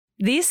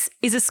This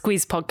is a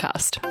Squiz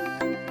podcast.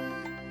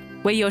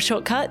 We're your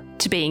shortcut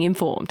to being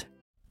informed.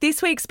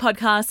 This week's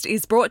podcast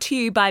is brought to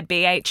you by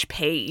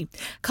BHP.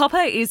 Copper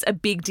is a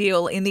big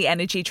deal in the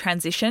energy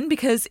transition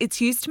because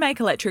it's used to make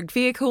electric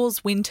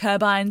vehicles, wind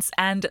turbines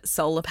and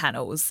solar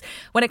panels.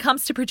 When it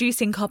comes to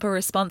producing copper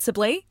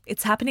responsibly,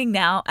 it's happening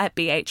now at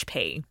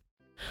BHP.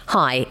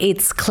 Hi,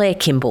 it's Claire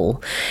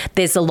Kimball.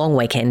 There's a long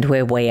weekend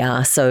where we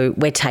are, so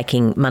we're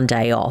taking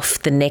Monday off.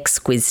 The next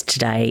Squiz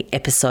Today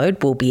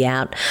episode will be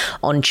out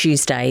on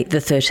Tuesday, the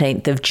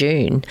 13th of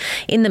June.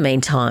 In the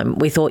meantime,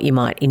 we thought you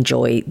might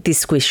enjoy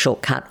this Squiz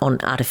shortcut on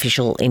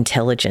artificial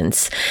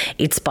intelligence.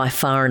 It's by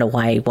far and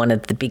away one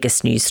of the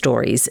biggest news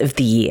stories of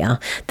the year,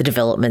 the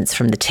developments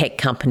from the tech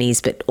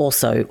companies, but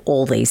also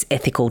all these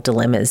ethical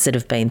dilemmas that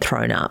have been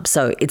thrown up.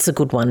 So it's a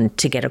good one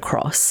to get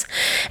across.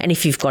 And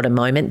if you've got a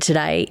moment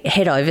today,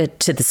 head over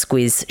to the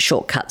Squiz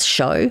Shortcuts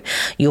show.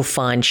 You'll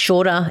find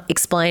shorter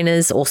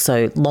explainers,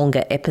 also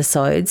longer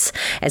episodes.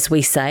 As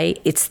we say,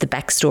 it's the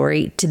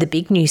backstory to the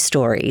big news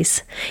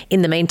stories.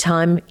 In the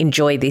meantime,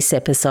 enjoy this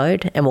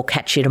episode and we'll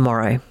catch you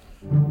tomorrow.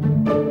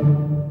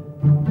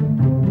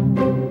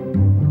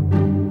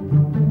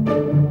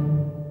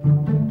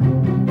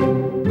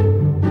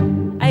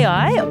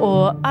 AI,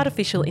 or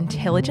artificial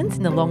intelligence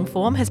in the long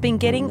form, has been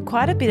getting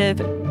quite a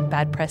bit of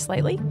bad press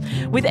lately,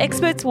 with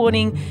experts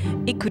warning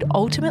it could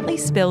ultimately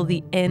spell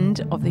the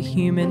end of the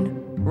human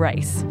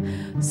race.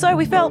 So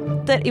we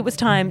felt that it was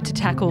time to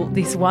tackle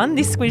this one.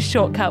 This Squiz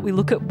shortcut, we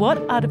look at what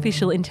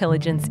artificial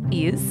intelligence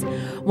is,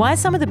 why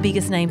some of the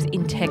biggest names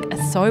in tech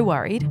are so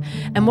worried,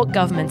 and what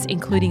governments,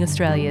 including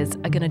Australia's,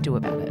 are going to do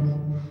about it.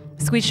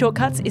 Squiz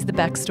Shortcuts is the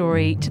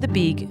backstory to the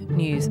big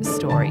news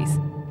stories.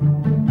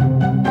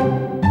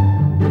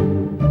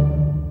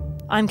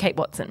 I'm Kate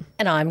Watson.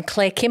 And I'm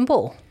Claire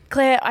Kimball.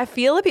 Claire, I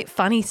feel a bit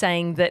funny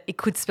saying that it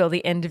could spell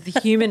the end of the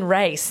human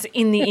race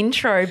in the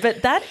intro,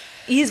 but that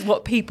is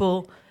what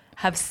people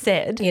have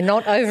said. You're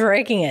not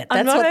over-egging it.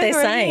 That's what they're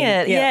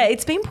saying. Yeah,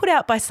 it's been put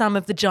out by some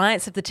of the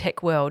giants of the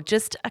tech world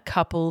just a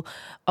couple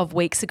of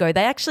weeks ago.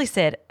 They actually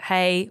said,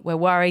 hey, we're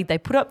worried. They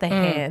put up their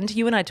hand.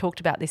 You and I talked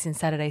about this in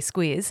Saturday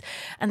Squiz,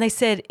 and they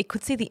said it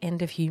could see the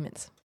end of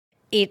humans.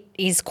 It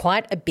is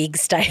quite a big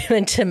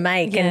statement to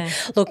make. Yeah.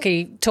 And look,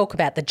 you talk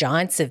about the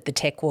giants of the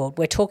tech world.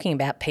 We're talking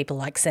about people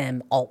like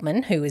Sam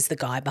Altman, who is the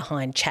guy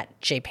behind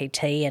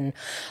ChatGPT and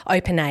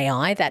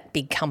OpenAI, that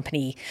big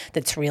company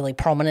that's really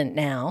prominent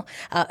now,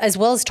 as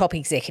well as top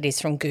executives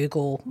from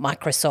Google,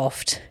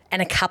 Microsoft,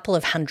 and a couple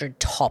of hundred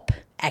top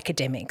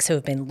academics who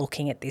have been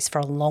looking at this for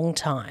a long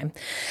time.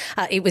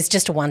 It was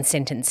just a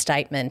one-sentence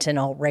statement, and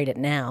I'll read it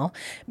now.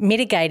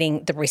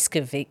 Mitigating the risk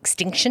of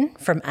extinction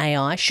from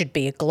AI should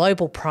be a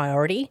global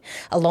priority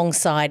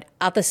alongside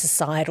other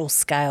societal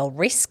scale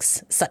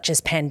risks such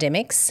as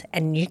pandemics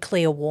and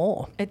nuclear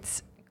war.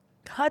 It's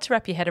hard to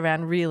wrap your head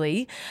around,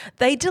 really.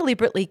 They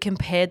deliberately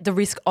compared the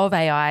risk of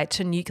AI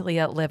to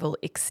nuclear level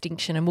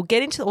extinction, and we'll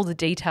get into all the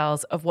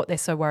details of what they're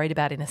so worried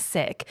about in a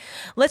sec.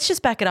 Let's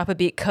just back it up a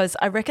bit, because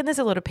I reckon there's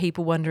a lot of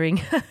people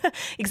wondering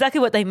exactly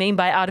what they mean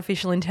by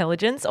artificial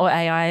intelligence or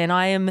AI, and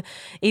I am,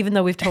 even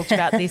though we've talked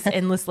about this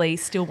endlessly,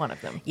 still one of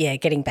them. Yeah,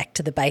 getting back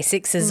to the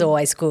basics is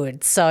always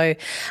good. So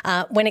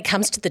when it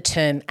comes to the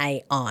term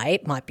AI,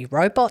 it might be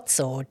robots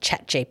or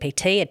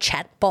ChatGPT, a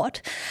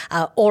chatbot,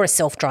 or a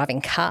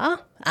self-driving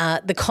car.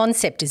 The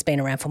concept has been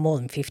around for more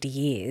than 50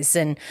 years,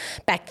 and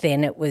back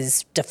then it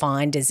was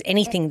defined as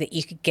anything that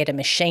you could get a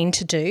machine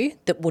to do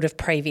that would have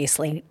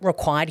previously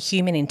required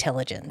human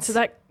intelligence. So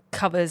that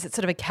covers, it's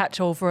sort of a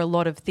catch-all for a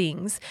lot of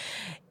things.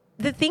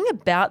 The thing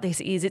about this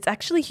is it's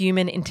actually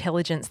human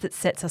intelligence that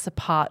sets us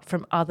apart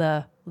from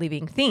other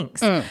living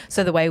things.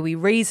 So the way we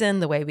reason,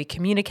 the way we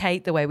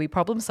communicate, the way we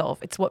problem solve,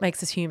 it's what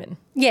makes us human.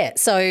 Yeah,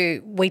 so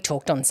we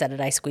talked on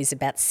Saturday Squiz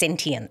about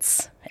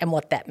sentience and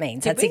what that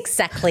means. That's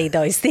exactly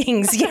those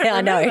things. Yeah,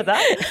 I know.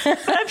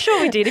 That. I'm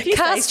sure we did. If you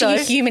Cast say so.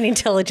 your human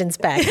intelligence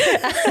back.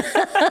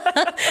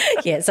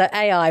 Yeah, so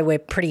AI we're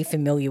pretty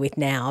familiar with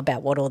now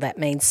about what all that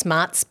means.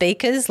 Smart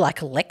speakers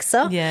like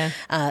Alexa,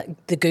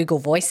 the Google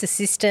Voice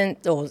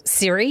Assistant, or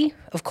Siri,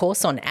 of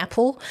course, on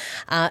Apple.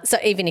 So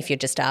even if you're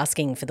just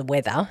asking for the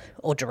weather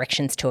or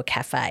directions to a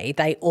cafe,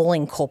 they all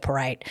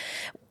incorporate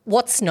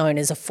what's known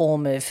as a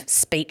form of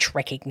speech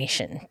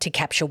recognition to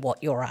capture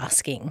what you're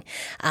asking.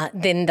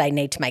 Then they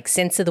need to make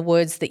sense of the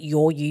words that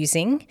you're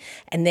using,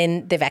 and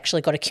then they've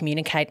actually got to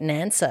communicate an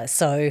answer.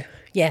 So,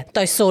 yeah,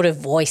 those sort of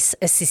voice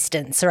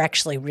assistants are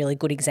actually really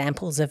good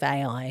examples of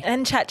AI.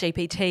 And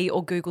ChatGPT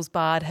or Google's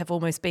Bard have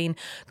almost been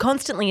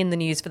constantly in the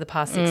news for the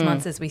past 6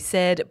 months, as we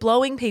said,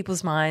 blowing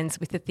people's minds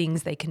with the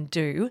things they can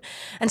do.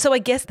 And so I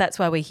guess that's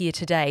why we're here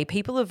today.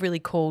 People have really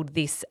called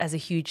this as a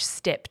huge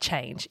step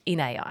change in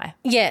AI.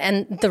 Yeah,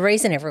 and the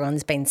reason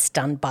everyone's been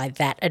stunned by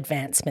that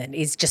advancement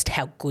is just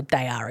how good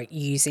they are at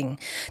using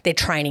their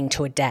training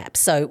to adapt.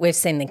 So we've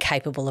seen them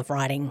capable of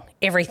writing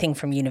everything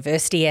from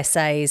university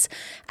essays,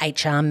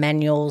 HR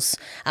manuals,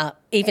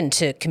 even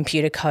to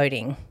computer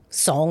coding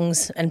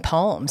songs and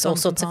poems, all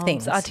sorts of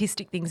things.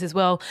 Artistic things as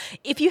well.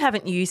 If you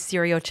haven't used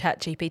Siri or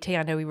ChatGPT,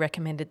 I know we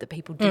recommended that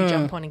people do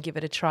jump on and give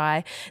it a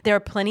try. There are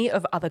plenty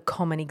of other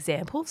common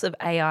examples of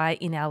AI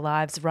in our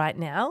lives right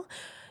now.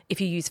 If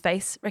you use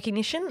face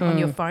recognition on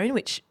your phone,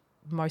 which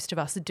most of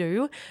us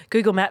do,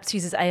 Google Maps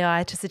uses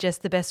AI to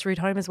suggest the best route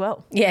home as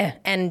well. Yeah,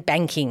 and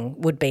banking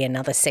would be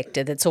another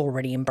sector that's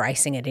already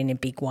embracing it in a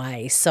big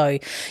way. So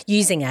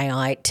using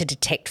AI to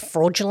detect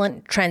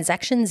fraudulent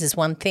transactions is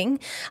one thing.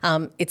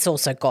 It's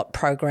also got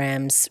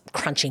programs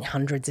crunching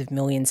hundreds of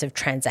millions of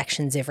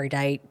transactions every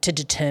day to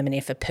determine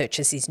if a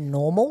purchase is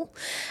normal,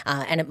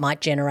 and it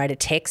might generate a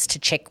text to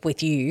check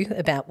with you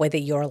about whether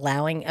you're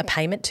allowing a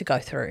payment to go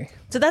through.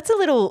 So that's a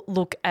little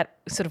look at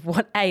sort of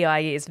what AI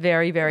is,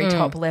 very, very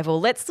top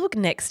level. Let's look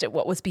next at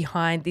what was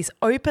behind this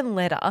open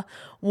letter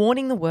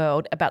warning the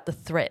world about the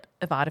threat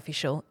of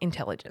artificial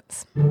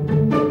intelligence.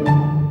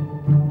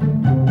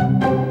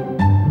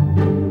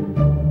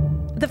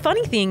 The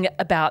funny thing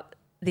about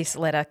this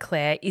letter,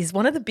 Claire, is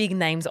one of the big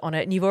names on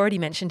it, and you've already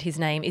mentioned his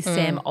name, is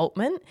Sam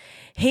Altman.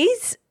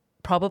 He's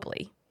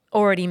probably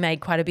already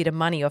made quite a bit of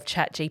money off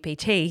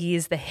ChatGPT. He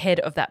is the head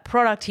of that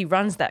product. He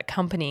runs that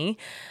company.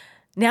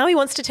 Now he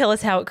wants to tell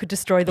us how it could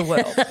destroy the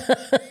world.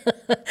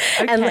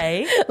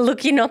 Okay. And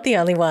look, you're not the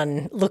only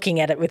one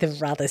looking at it with a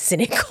rather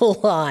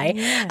cynical eye.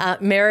 Yeah.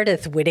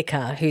 Meredith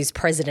Whittaker, who's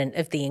president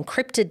of the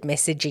encrypted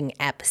messaging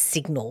app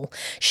Signal,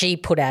 she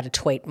put out a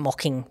tweet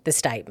mocking the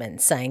statement,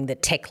 saying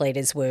that tech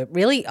leaders were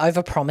really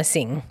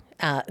overpromising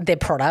their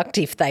product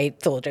if they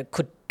thought it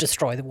could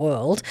destroy the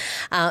world.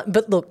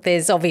 But look,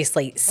 there's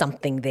obviously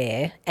something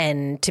there.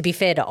 And to be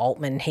fair to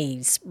Altman,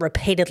 he's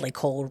repeatedly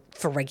called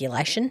for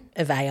regulation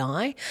of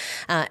AI.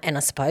 And I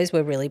suppose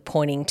we're really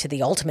pointing to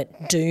the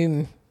ultimate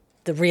doom,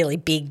 the really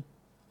big,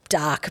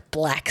 dark,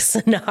 black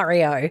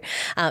scenario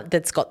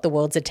that's got the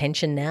world's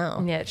attention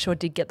now. Yeah, it sure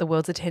did get the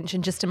world's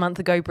attention. Just a month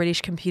ago,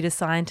 British computer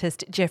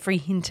scientist Geoffrey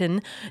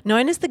Hinton,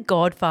 known as the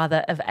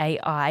godfather of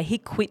AI, he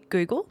quit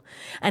Google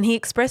and he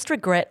expressed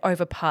regret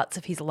over parts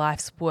of his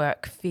life's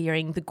work,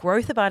 fearing the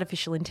growth of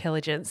artificial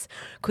intelligence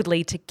could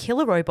lead to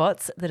killer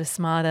robots that are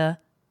smarter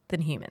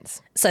than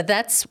humans. So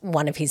that's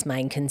one of his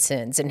main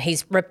concerns, and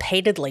he's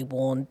repeatedly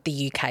warned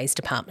the UK's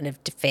Department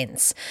of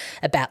Defence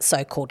about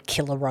so-called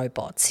killer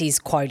robots. His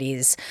quote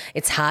is,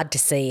 "It's hard to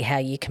see how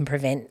you can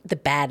prevent the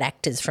bad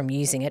actors from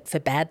using it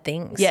for bad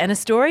things." Yeah, and a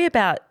story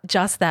about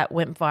just that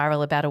went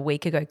viral about a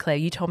week ago, Claire.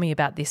 You told me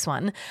about this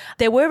one.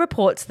 There were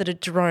reports that a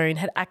drone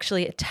had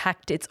actually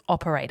attacked its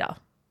operator.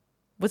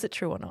 Was it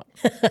true or not?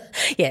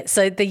 Yeah,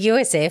 so the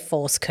US Air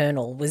Force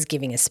colonel was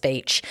giving a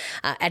speech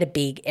at a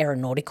big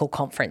aeronautical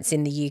conference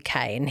in the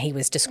UK, and he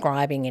was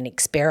describing an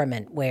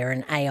experiment where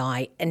an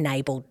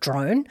AI-enabled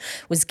drone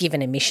was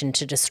given a mission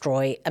to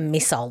destroy a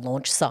missile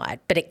launch site,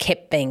 but it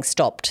kept being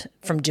stopped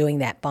from doing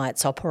that by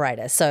its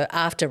operator. So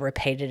after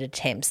repeated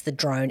attempts, the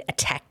drone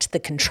attacked the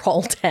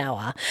control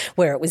tower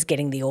where it was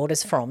getting the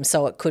orders from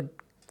so it could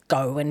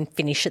go and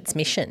finish its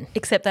mission.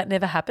 Except that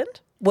never happened?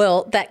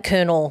 Well, that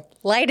colonel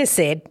later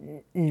said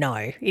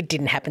no, it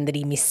didn't happen, that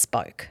he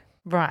misspoke.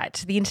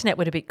 Right. The internet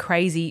went a bit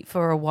crazy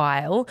for a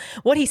while.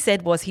 What he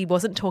said was he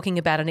wasn't talking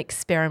about an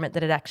experiment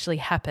that had actually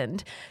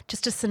happened,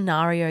 just a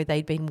scenario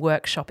they'd been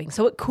workshopping.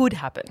 So it could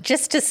happen.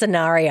 Just a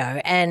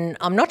scenario. And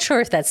I'm not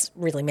sure if that's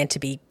really meant to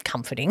be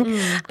comforting.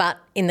 But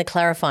in the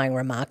clarifying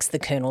remarks, the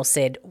colonel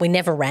said, "We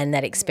never ran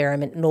that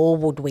experiment, nor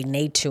would we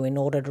need to in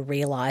order to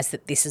realise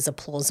that this is a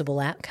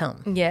plausible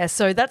outcome." Yeah,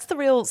 so that's the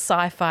real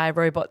sci-fi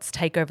robots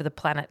take over the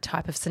planet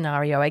type of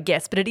scenario, I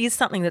guess. But it is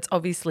something that's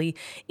obviously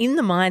in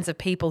the minds of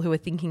people who are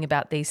thinking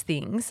about these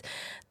things.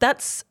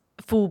 That's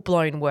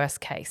full-blown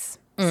worst case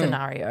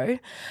scenario.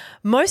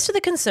 Most of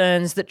the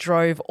concerns that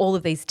drove all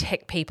of these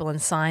tech people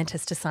and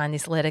scientists to sign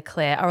this letter,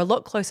 Claire, are a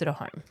lot closer to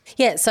home.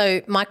 Yeah,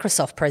 so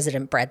Microsoft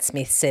President Brad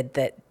Smith said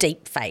that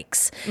deep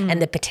fakes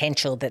and the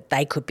potential that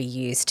they could be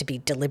used to be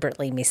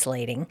deliberately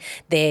misleading,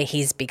 they're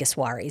his biggest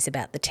worries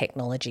about the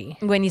technology.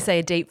 When you say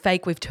a deep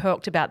fake, we've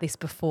talked about this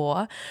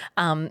before.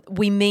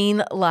 We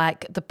mean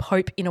like the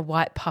Pope in a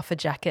white puffer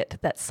jacket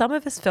that some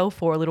of us fell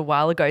for a little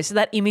while ago. So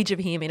that image of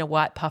him in a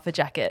white puffer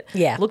jacket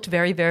looked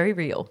very, very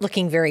real.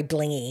 Looking very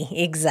blingy,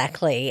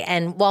 exactly.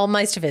 And while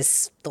most of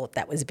us thought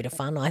that was a bit of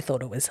fun, I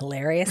thought it was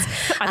hilarious.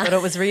 I thought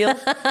it was real.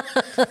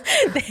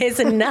 There's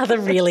another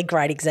really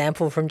great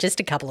example from just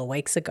a couple of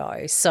weeks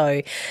ago.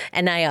 So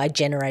an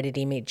AI-generated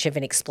image of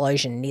an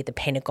explosion near the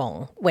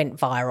Pentagon went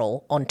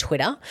viral on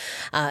Twitter.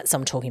 So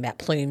I'm talking about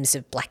plumes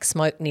of black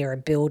smoke near a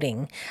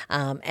building,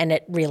 and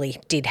it really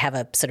did have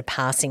a sort of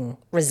passing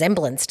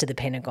resemblance to the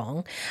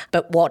Pentagon.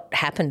 But what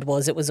happened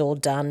was it was all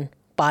done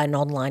by an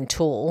online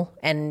tool,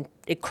 and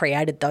it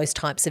created those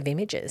types of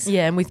images.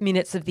 Yeah, and with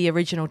minutes of the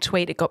original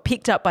tweet, it got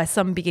picked up by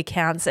some big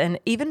accounts and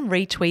even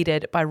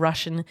retweeted by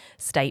Russian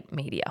state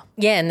media.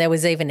 Yeah, and there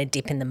was even a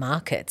dip in the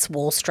markets.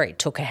 Wall Street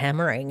took a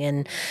hammering,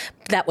 and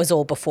that was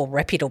all before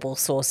reputable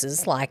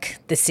sources like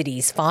the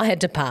city's fire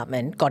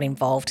department got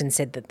involved and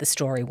said that the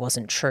story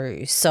wasn't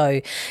true. So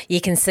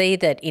you can see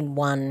that in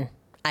one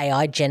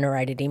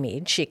AI-generated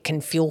image, it can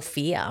fuel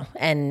fear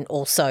and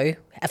also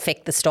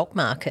affect the stock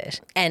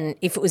market. And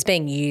if it was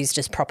being used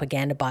as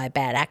propaganda by a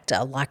bad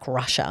actor like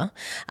Russia,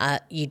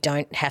 you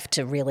don't have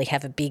to really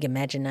have a big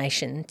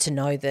imagination to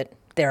know that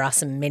there are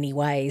some many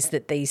ways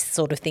that these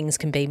sort of things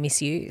can be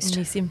misused.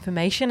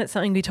 Misinformation, it's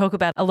something we talk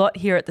about a lot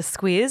here at the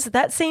Squiz.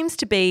 That seems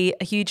to be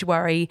a huge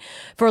worry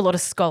for a lot of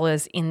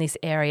scholars in this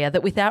area,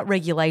 that without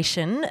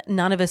regulation,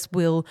 none of us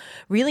will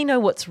really know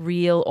what's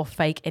real or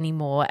fake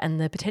anymore, and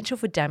the potential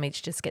for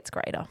damage just gets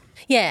greater.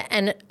 Yeah,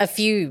 and a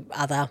few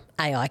other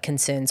AI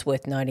concerns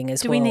worth noting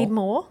as well. Do we need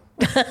more?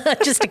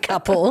 Just a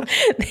couple.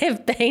 There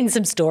have been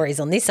some stories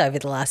on this over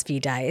the last few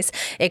days.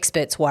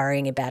 Experts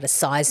worrying about a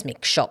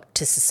seismic shock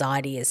to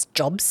society as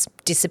jobs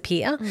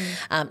disappear.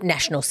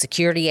 National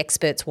security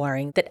experts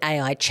worrying that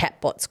AI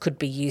chatbots could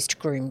be used to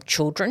groom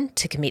children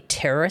to commit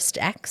terrorist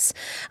acts.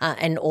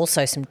 And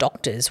also some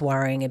doctors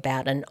worrying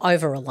about an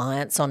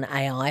over-reliance on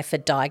AI for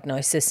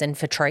diagnosis and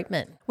for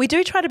treatment. We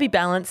do try to be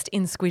balanced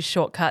in Squiz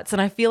Shortcuts,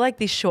 and I feel like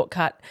this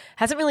shortcut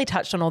hasn't really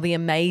touched on all the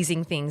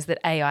amazing things that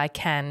AI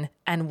can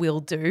and will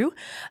do.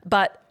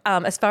 But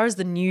as far as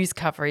the news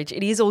coverage,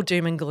 it is all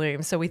doom and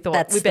gloom. So we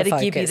thought we better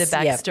give you the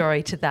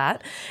backstory to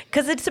that,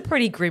 because it's a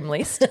pretty grim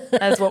list,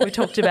 as what we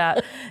talked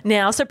about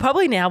now. So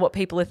probably now what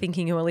people are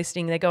thinking who are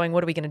listening, they're going,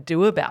 what are we going to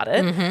do about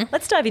it?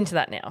 Let's dive into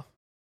that now.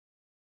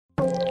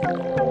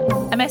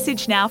 A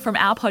message now from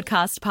our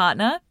podcast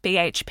partner,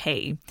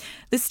 BHP.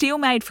 The steel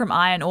made from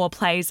iron ore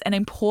plays an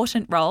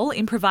important role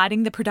in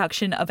providing the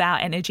production of our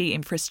energy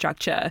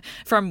infrastructure,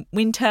 from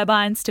wind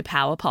turbines to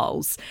power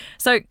poles.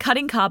 So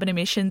cutting carbon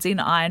emissions in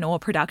iron ore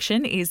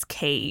production is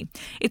key.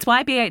 It's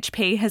why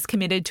BHP has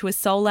committed to a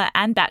solar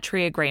and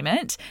battery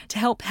agreement to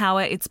help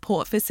power its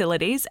port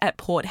facilities at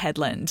Port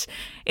Hedland.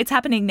 It's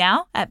happening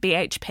now at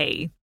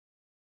BHP.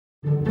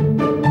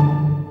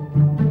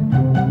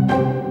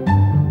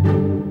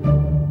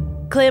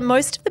 Claire,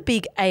 most of the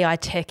big AI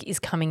tech is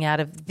coming out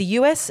of the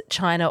US,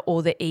 China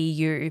or the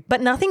EU, but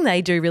nothing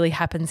they do really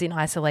happens in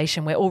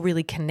isolation. We're all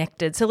really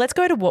connected. So let's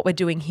go to what we're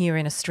doing here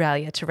in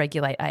Australia to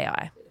regulate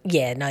AI.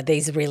 Yeah, no,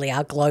 these really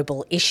are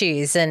global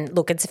issues. And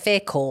look, it's a fair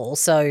call.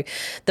 So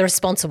the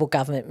responsible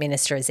government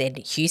minister is Ed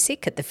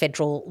Husic at the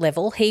federal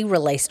level. He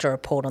released a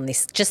report on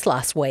this just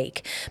last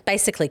week,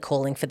 basically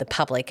calling for the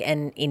public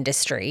and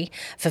industry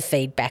for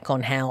feedback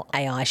on how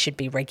AI should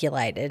be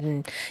regulated.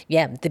 And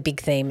yeah, the big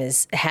theme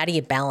is, how do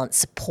you balance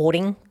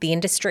supporting the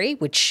industry,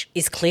 which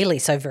is clearly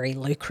so very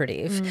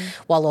lucrative,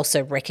 while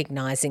also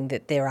recognising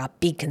that there are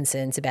big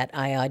concerns about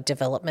AI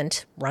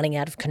development running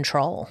out of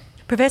control?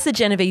 Professor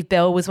Genevieve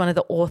Bell was one of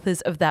the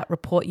authors of that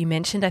report you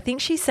mentioned. I think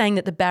she's saying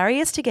that the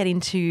barriers to get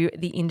into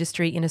the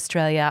industry in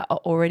Australia are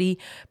already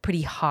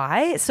pretty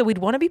high, so we'd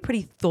want to be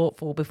pretty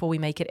thoughtful before we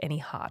make it any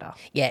harder.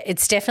 Yeah,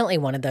 it's definitely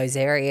one of those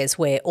areas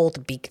where all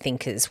the big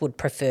thinkers would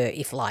prefer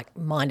if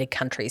like-minded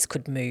countries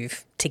could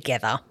move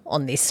together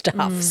on this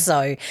stuff.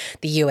 So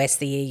the US,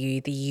 the EU,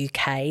 the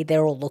UK,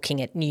 they're all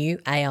looking at new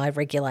AI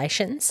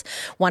regulations.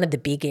 One of the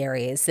big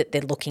areas that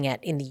they're looking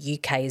at in the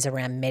UK is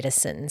around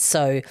medicine.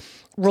 So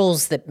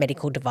rules that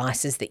medical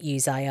devices that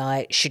use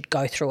AI should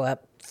go through a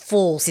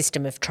full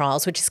system of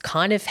trials, which is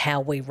kind of how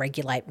we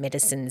regulate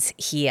medicines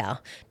here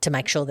to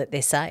make sure that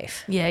they're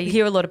safe. Yeah, you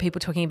hear a lot of people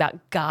talking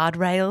about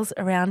guardrails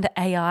around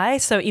AI.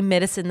 So in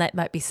medicine, that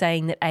might be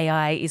saying that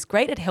AI is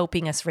great at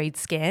helping us read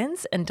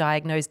scans and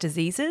diagnose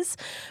diseases,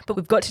 but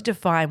we've got to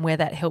define where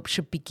that help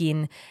should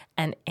begin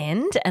and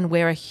end, and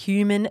where a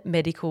human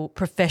medical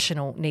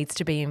professional needs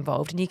to be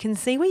involved. And you can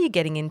see where you're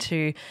getting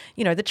into,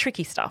 you know, the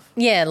tricky stuff.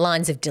 Yeah,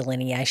 lines of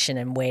delineation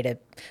and where do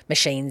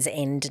machines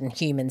end and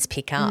humans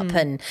pick up.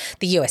 And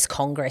the US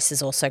Congress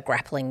is also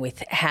grappling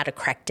with how to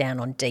crack down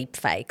on deep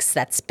fakes.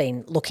 That's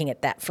been looking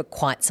at that for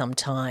quite some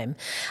time.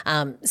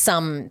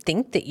 Some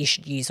think that you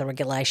should use a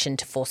regulation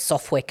to force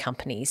software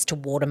companies to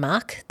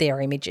watermark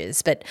their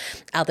images, but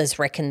others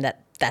reckon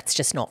that that's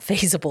just not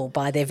feasible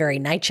by their very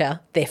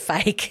nature. They're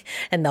fake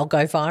and they'll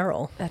go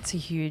viral. That's a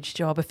huge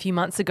job. A few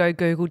months ago,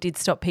 Google did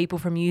stop people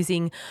from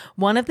using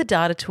one of the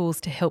data tools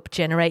to help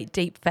generate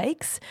deep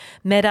fakes.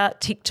 Meta,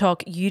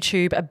 TikTok,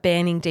 YouTube are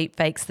banning deep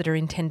fakes that are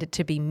intended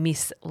to be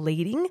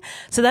misleading.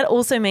 So that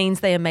also means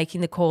they are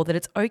making the call that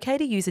it's okay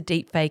to use a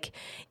deep fake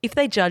if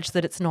they judge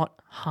that it's not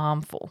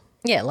harmful.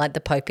 Yeah, like the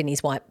Pope in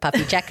his white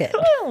puffy jacket.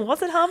 Oh,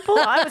 was it harmful?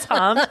 I was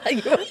harmed.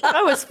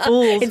 I was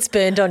fooled. It's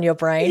burned on your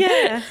brain.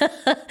 Yeah.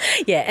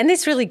 Yeah, and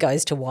this really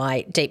goes to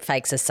why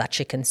deepfakes are such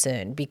a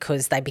concern,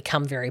 because they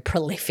become very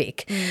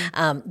prolific.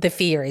 The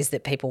fear is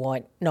that people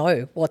won't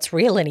know what's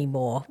real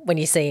anymore when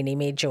you see an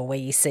image or where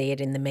you see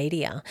it in the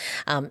media.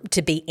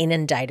 To be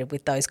inundated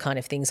with those kind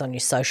of things on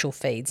your social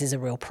feeds is a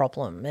real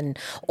problem. And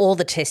all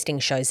the testing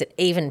shows that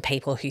even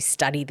people who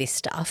study this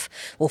stuff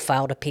will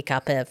fail to pick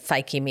up a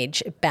fake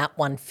image about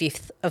 1/5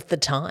 of the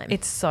time.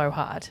 It's so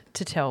hard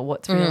to tell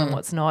what's real and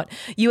what's not.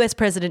 US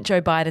President Joe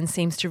Biden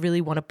seems to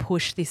really want to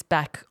push this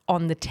back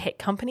on the tech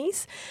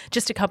companies.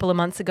 Just a couple of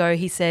months ago,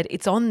 he said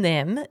it's on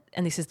them,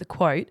 and this is the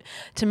quote,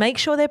 to make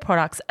sure their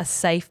products are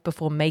safe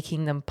before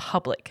making them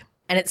public.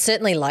 And it's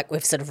certainly like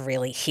we've sort of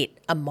really hit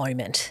a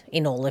moment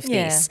in all of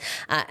this.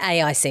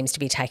 AI seems to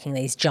be taking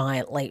these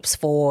giant leaps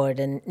forward,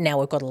 and now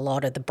we've got a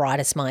lot of the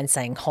brightest minds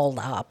saying, hold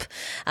up,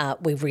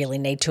 we really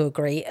need to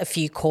agree a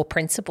few core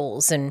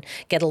principles and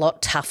get a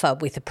lot tougher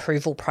with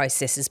approval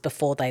processes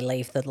before they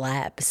leave the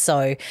lab.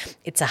 So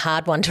it's a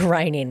hard one to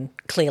rein in,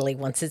 clearly,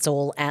 once it's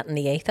all out in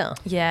the ether.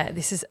 Yeah,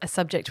 this is a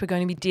subject we're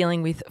going to be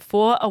dealing with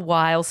for a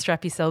while.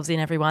 Strap yourselves in,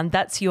 everyone.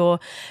 That's your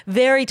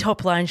very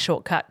top line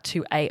shortcut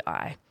to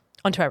AI.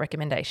 On to our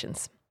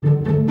recommendations.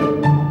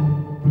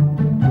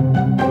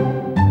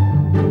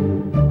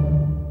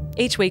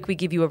 Each week we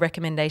give you a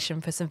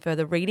recommendation for some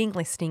further reading,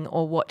 listening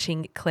or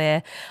watching.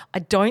 Claire, I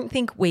don't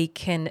think we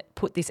can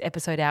put this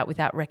episode out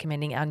without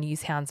recommending our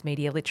Newshounds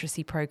Media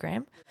Literacy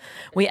program.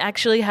 We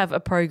actually have a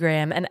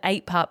program, an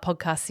 8-part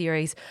podcast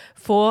series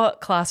for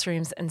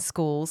classrooms and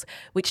schools,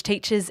 which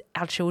teaches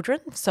our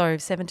children, so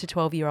 7 to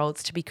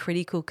 12-year-olds, to be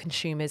critical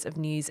consumers of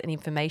news and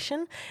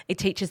information. It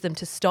teaches them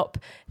to stop,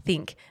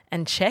 think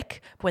and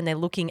check when they're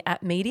looking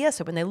at media.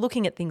 So when they're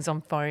looking at things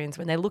on phones,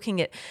 when they're looking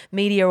at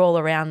media all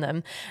around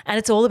them. And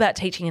it's all about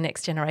teaching the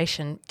next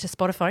generation to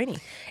spot a phony.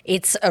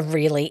 It's a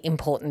really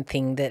important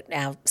thing that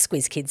our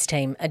Squiz Kids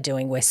team are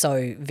doing. We're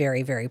so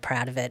very, very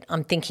proud of it.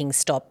 I'm thinking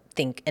stop,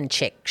 think and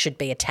check should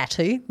be a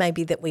tattoo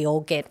maybe that we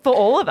all get. For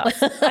all of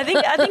us. I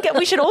think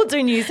we should all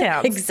do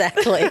Newshounds.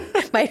 Exactly.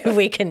 Maybe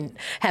we can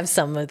have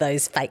some of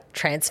those fake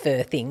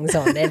transfer things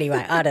on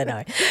anyway. I don't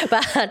know.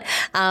 But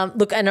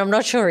look, and I'm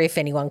not sure if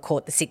anyone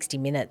caught the 60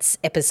 Minutes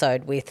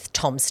episode with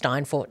Tom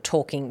Steinfort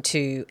talking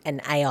to an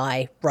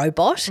AI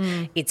robot.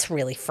 It's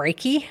really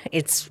freaky.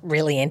 It's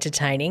really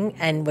entertaining.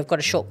 And we've got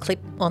a short clip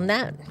on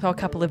that. A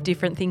couple of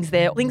different things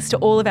there. Links to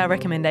all of our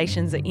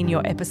recommendations are in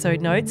your episode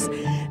notes.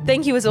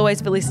 Thank you as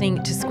always for listening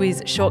to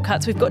Squiz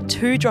Shortcuts. We've got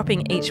 2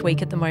 dropping each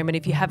week at the moment.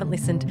 If you haven't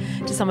listened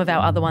to some of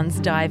our other ones,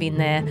 dive in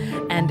there,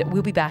 and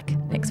we'll be back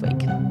next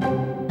week.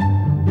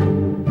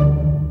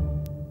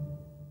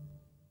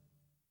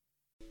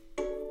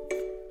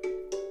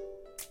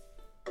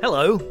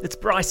 Hello, it's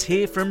Bryce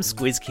here from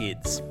Squiz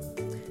Kids.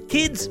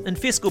 Kids and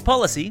fiscal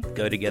policy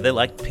go together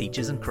like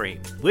peaches and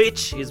cream,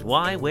 which is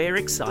why we're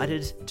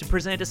excited to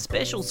present a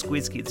special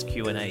Squiz Kids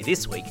Q&A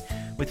this week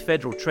with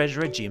Federal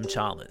Treasurer Jim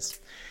Chalmers.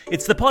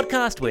 It's the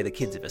podcast where the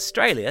kids of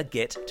Australia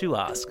get to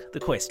ask the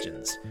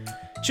questions.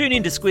 Tune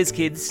in to Squiz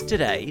Kids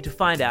today to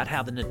find out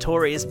how the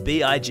notorious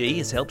BIG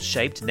has helped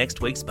shape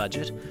next week's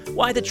budget,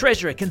 why the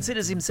Treasurer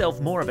considers himself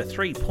more of a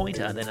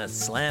three-pointer than a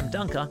slam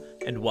dunker,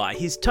 and why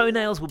his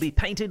toenails will be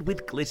painted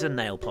with glitter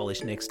nail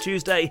polish next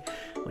Tuesday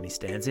when he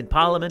stands in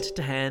Parliament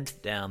to hand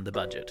down the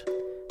budget.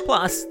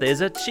 Plus,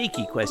 there's a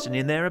cheeky question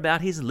in there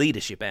about his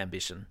leadership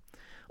ambition.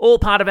 All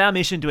part of our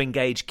mission to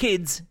engage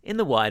kids in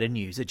the wider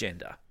news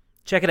agenda.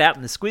 Check it out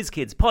in the Squiz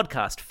Kids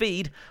podcast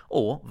feed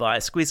or via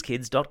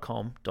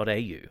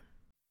squizkids.com.au.